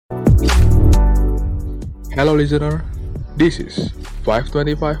Hello listener, this is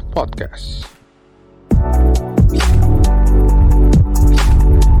 525 Podcast.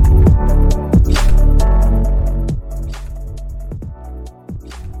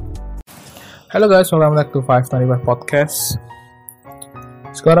 Halo guys, welcome back to 525 Podcast.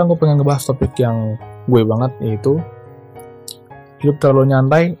 Sekarang gue pengen ngebahas topik yang gue banget, yaitu hidup terlalu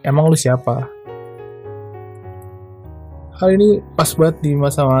nyantai, emang lu siapa? Hal ini pas banget di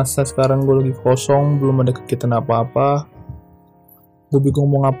masa-masa sekarang gue lagi kosong, belum ada kegiatan apa-apa. Gue bingung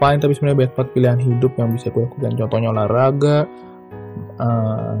mau ngapain, tapi sebenarnya banyak banget pilihan hidup yang bisa gue lakukan. Contohnya olahraga,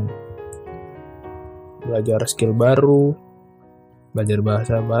 belajar skill baru, belajar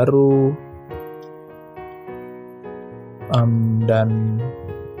bahasa baru, dan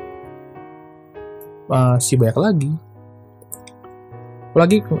masih banyak lagi.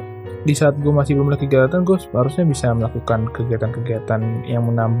 Apalagi di saat gue masih belum ada kegiatan, gue harusnya bisa melakukan kegiatan-kegiatan yang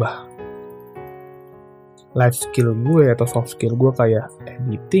menambah life skill gue atau soft skill gue, kayak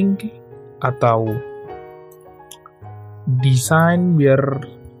editing atau desain. Biar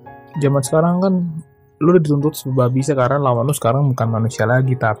zaman sekarang kan lu udah dituntut serba bisa, karena lawan lu sekarang bukan manusia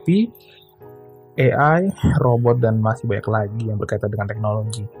lagi, tapi AI, robot, dan masih banyak lagi yang berkaitan dengan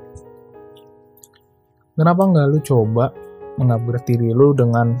teknologi. Kenapa nggak lu coba mengupgrade diri lu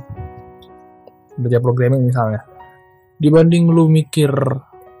dengan belajar programming misalnya? Dibanding lu mikir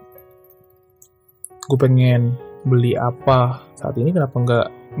gue pengen beli apa saat ini, kenapa nggak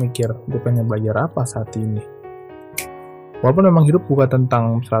mikir gue pengen belajar apa saat ini? Walaupun memang hidup bukan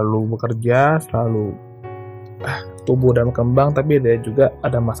tentang selalu bekerja, selalu tumbuh dan berkembang, tapi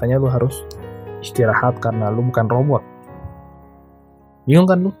ada masanya lu harus istirahat karena lu bukan robot. Bingung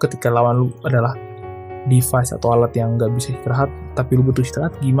kan lu ketika lawan lu adalah device atau alat yang nggak bisa istirahat, tapi lu butuh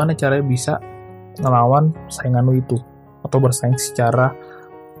istirahat? Gimana caranya bisa ngelawan saingan lu itu, atau bersaing secara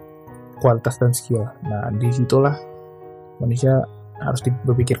kualitas dan skill? Nah, disitulah manusia harus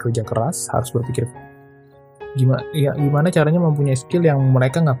berpikir kerja keras, harus berpikir gimana caranya mempunyai skill yang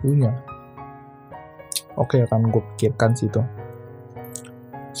mereka nggak punya. Oke, akan gue pikirkan situ.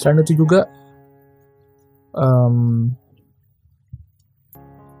 Selain itu juga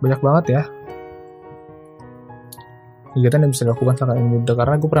banyak banget ya kegiatan yang bisa dilakukan sekarang muda.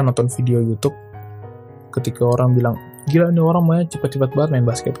 Karena gue pernah nonton video YouTube ketika orang bilang, gila nih orang mainnya cepat-cepat banget main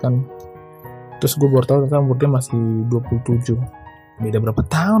basket kan. Terus gue baru tahu ternyata umurnya masih 27. Beda berapa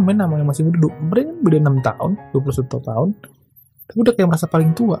tahun men, namanya masih muda. Beda 6 tahun, 21 tahun. Tapi udah kayak merasa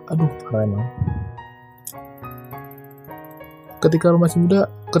paling tua. Aduh, parah emang. Ketika lu masih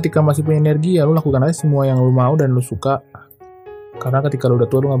muda, ketika masih punya energi, ya lu lakukan aja semua yang lu mau dan lu suka. Karena ketika lu udah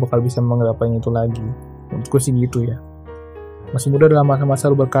tua, lu gak bakal bisa menggapai itu lagi. Menurut gue sih gitu ya. Masih muda adalah masa-masa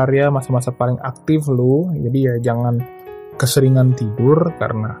lu berkarya, masa-masa paling aktif lu. Jadi ya jangan keseringan tidur,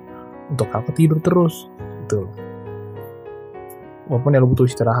 karena untuk apa tidur terus gitu. Walaupun ya lu butuh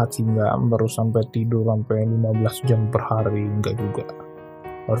istirahat sih, nggak harus sampai tidur sampai 15 jam per hari, nggak juga.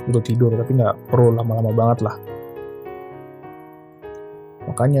 Harus butuh tidur, tapi nggak perlu lama-lama banget lah.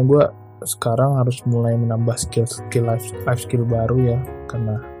 Makanya gue sekarang harus mulai menambah life skill baru ya,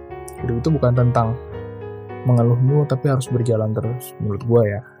 karena hidup itu bukan tentang mengeluh mulu, tapi harus berjalan terus menurut gue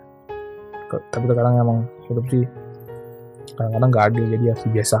ya. Tapi sekarang emang hidup sih kadang-kadang gak adil, jadi harus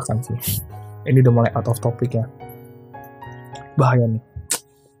dibiasakan sih. Ini udah mulai out of topic ya, bahaya nih.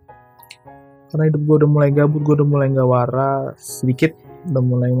 Karena hidup gue udah mulai gabut, gue udah mulai gak waras sedikit, udah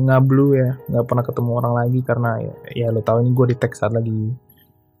mulai mengablu ya, gak pernah ketemu orang lagi. Karena ya lo tau ini gue di tag saat lagi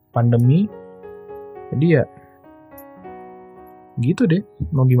pandemi, jadi ya gitu deh,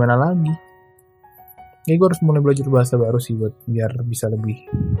 mau gimana lagi. Ya gue harus mulai belajar bahasa baru sih, biar bisa lebih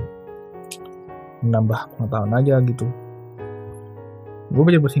menambah pengetahuan aja gitu. Gue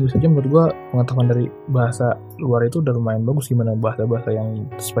belajar bahasa Inggris aja, menurut gue pengetahuan dari bahasa luar itu udah lumayan bagus. Gimana bahasa-bahasa yang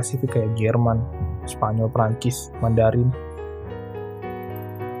spesifik kayak Jerman, Spanyol, Prancis, Mandarin,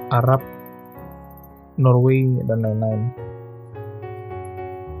 Arab, Norway, dan lain-lain.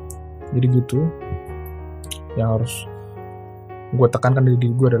 Jadi gitu, yang harus gue tekankan dari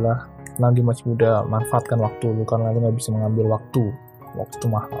diri gue adalah, lagi masih muda, manfaatkan waktu lu, karena lu gak bisa mengambil waktu itu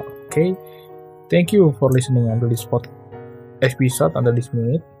mahal. Okay? Thank you for listening until this episode, until this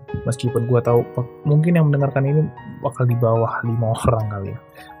minute. Meskipun gue tahu mungkin yang mendengarkan ini bakal di bawah 5 orang kali ya.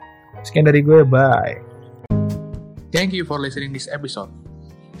 Sekian dari gue, bye. Thank you for listening this episode.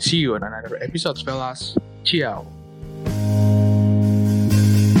 See you on another episode, fellas. Ciao.